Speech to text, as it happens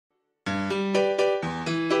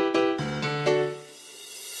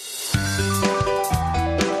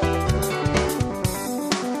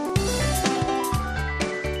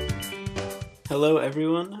Hello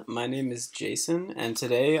everyone, my name is Jason, and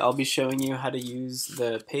today I'll be showing you how to use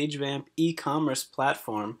the Pagevamp e-commerce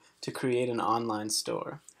platform to create an online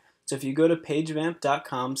store. So if you go to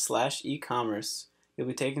pagevamp.com/e-commerce, you'll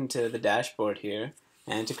be taken to the dashboard here,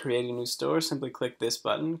 and to create a new store, simply click this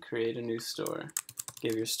button, Create a New Store.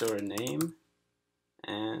 Give your store a name,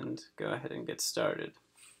 and go ahead and get started.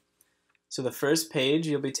 So the first page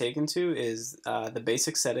you'll be taken to is the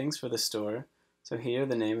basic settings for the store. So here,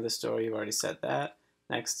 the name of the store, you've already set that.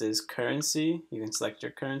 Next is currency. You can select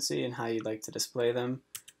your currency and how you'd like to display them,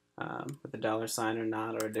 with a $sign or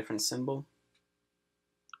not, or a different symbol.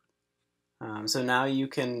 So now you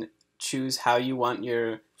can choose how you want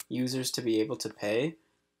your users to be able to pay.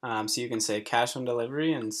 So you can say cash on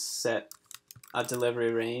delivery and set a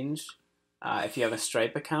delivery range. If you have a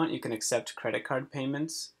Stripe account, you can accept credit card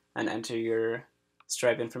payments and enter your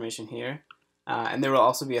Stripe information here. And there will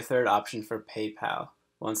also be a third option for PayPal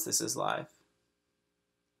once this is live.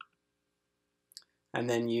 And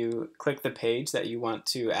then you click the page that you want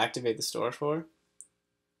to activate the store for.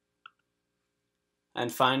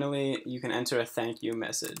 And finally, you can enter a thank you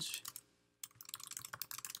message.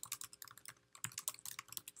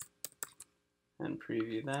 And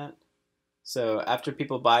preview that. So after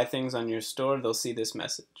people buy things on your store, they'll see this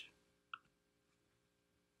message.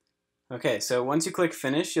 Okay, so once you click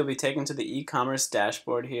finish, you'll be taken to the e-commerce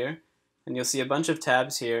dashboard here, and you'll see a bunch of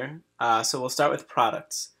tabs here. So we'll start with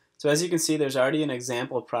products. So as you can see, there's already an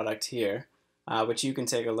example product here, which you can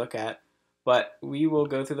take a look at, but we will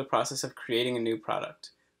go through the process of creating a new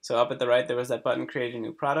product. So up at the right, there was that button, Create a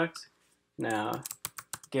New Product. Now,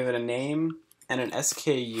 give it a name and an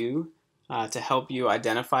SKU to help you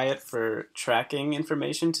identify it for tracking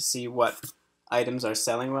information to see what items are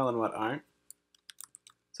selling well and what aren't.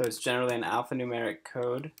 So it's generally an alphanumeric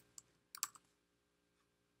code.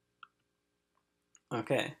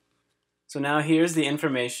 Okay, so now here's the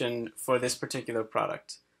information for this particular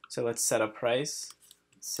product. So let's set a price,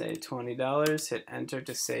 say $20, hit enter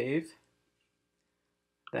to save.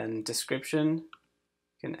 Then description,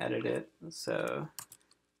 you can edit it. So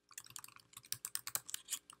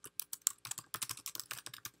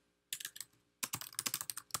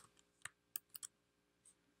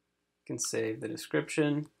can save the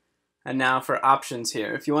description. And now for options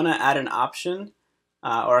here. If you want to add an option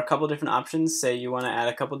or a couple different options, say you want to add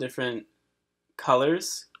a couple different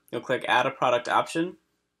colors, you'll click Add a Product Option,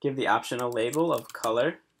 give the option a label of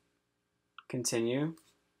color, continue,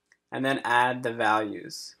 and then add the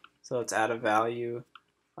values. So let's add a value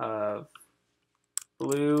of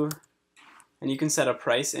blue, and you can set a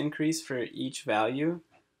price increase for each value,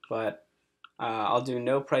 but I'll do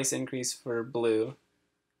no price increase for blue.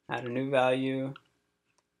 Add a new value,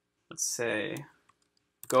 let's say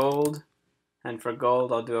gold, and for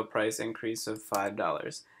gold I'll do a price increase of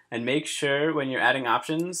 $5. And make sure when you're adding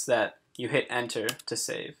options that you hit enter to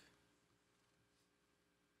save.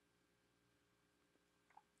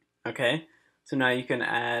 Okay, so now you can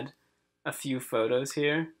add a few photos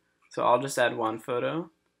here. So I'll just add one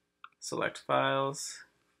photo, select files,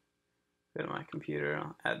 go to my computer,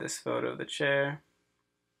 I'll add this photo of the chair.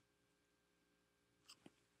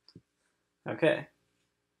 Okay,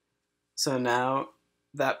 so now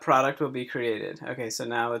that product will be created. Okay, so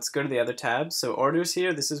now let's go to the other tabs. So orders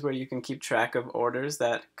here, this is where you can keep track of orders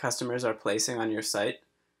that customers are placing on your site.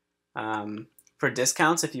 For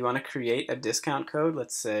discounts, if you want to create a discount code,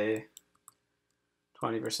 let's say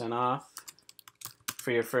 20% off for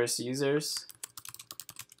your first users,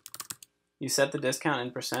 you set the discount in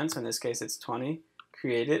percent, so in this case it's 20,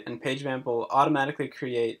 create it, and Pagevamp will automatically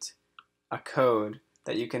create a code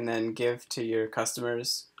that you can then give to your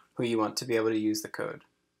customers who you want to be able to use the code.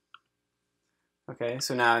 Okay,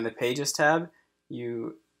 so now in the Pages tab,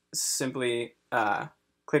 you simply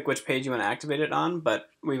click which page you want to activate it on, but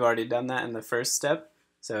we've already done that in the first step,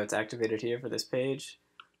 so it's activated here for this page.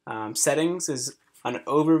 Settings is an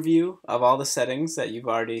overview of all the settings that you've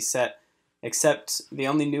already set, except the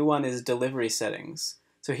only new one is delivery settings.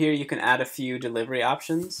 So here you can add a few delivery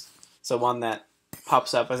options. So one that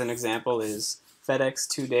pops up as an example is FedEx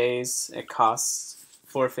 2 days, it costs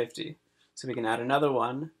 $4.50. So we can add another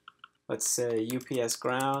one. Let's say UPS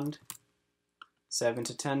ground, 7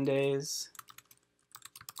 to 10 days,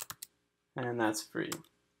 and that's free.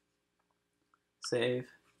 Save.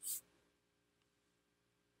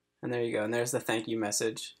 And there you go. And there's the thank you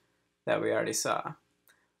message that we already saw.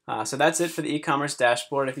 So that's it for the e-commerce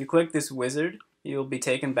dashboard. If you click this wizard, you'll be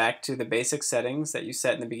taken back to the basic settings that you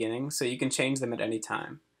set in the beginning, so you can change them at any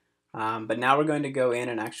time. But now we're going to go in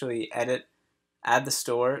and actually add the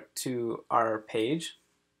store to our page.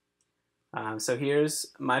 So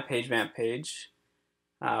here's my Pagevamp page.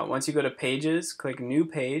 Once you go to Pages, click New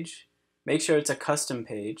Page. Make sure it's a custom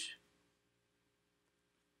page.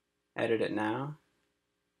 Edit it now.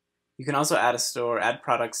 You can also add a store, add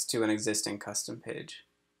products to an existing custom page.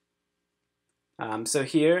 So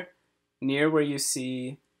here, near where you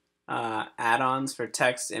see add-ons for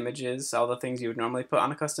text, images, all the things you would normally put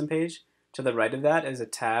on a custom page, to the right of that is a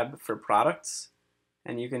tab for products,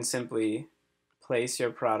 and you can simply place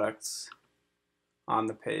your products on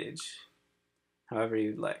the page however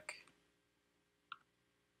you'd like.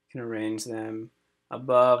 You can arrange them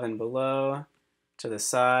above and below, to the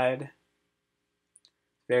side.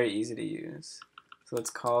 Very easy to use. So let's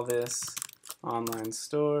call this online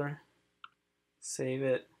store, save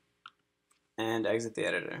it, and exit the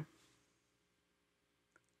editor.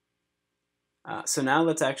 So now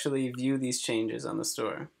let's actually view these changes on the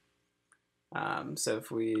store. So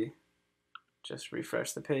if we just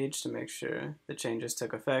refresh the page to make sure the changes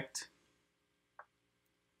took effect.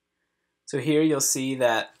 So here you'll see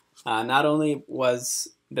that not only was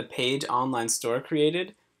the page online store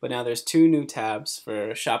created, but now there's 2 new tabs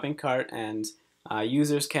for shopping cart, and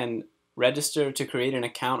users can register to create an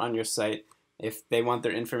account on your site if they want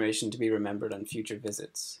their information to be remembered on future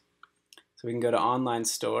visits. So we can go to online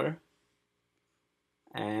store,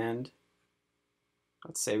 and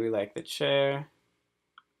let's say we like the chair.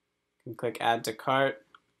 You can click add to cart,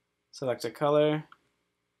 select a color,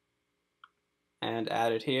 and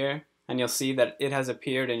add it here. And you'll see that it has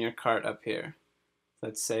appeared in your cart up here.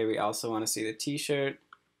 Let's say we also want to see the t-shirt.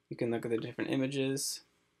 You can look at the different images,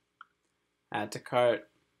 add to cart,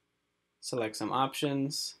 select some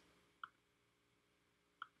options,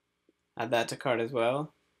 add that to cart as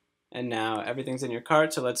well. And now everything's in your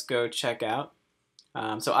cart, so let's go check out.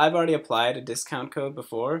 So I've already applied a discount code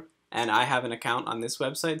before, and I have an account on this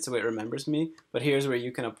website, so it remembers me. But here's where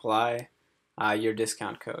you can apply your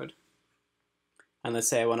discount code. And let's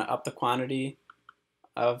say I want to up the quantity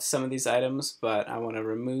of some of these items, but I want to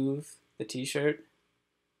remove the t-shirt.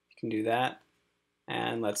 You can do that.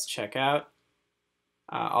 And let's check out.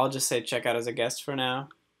 I'll just say check out as a guest for now.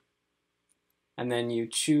 And then you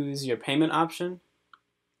choose your payment option.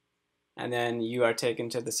 And then you are taken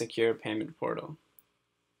to the secure payment portal.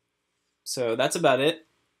 So that's about it.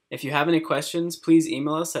 If you have any questions, please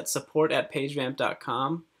email us at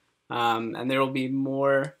support@pagevamp.com. And there will be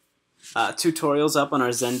more tutorials up on our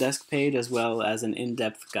Zendesk page, as well as an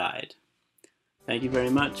in-depth guide. Thank you very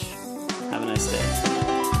much. Have a nice day.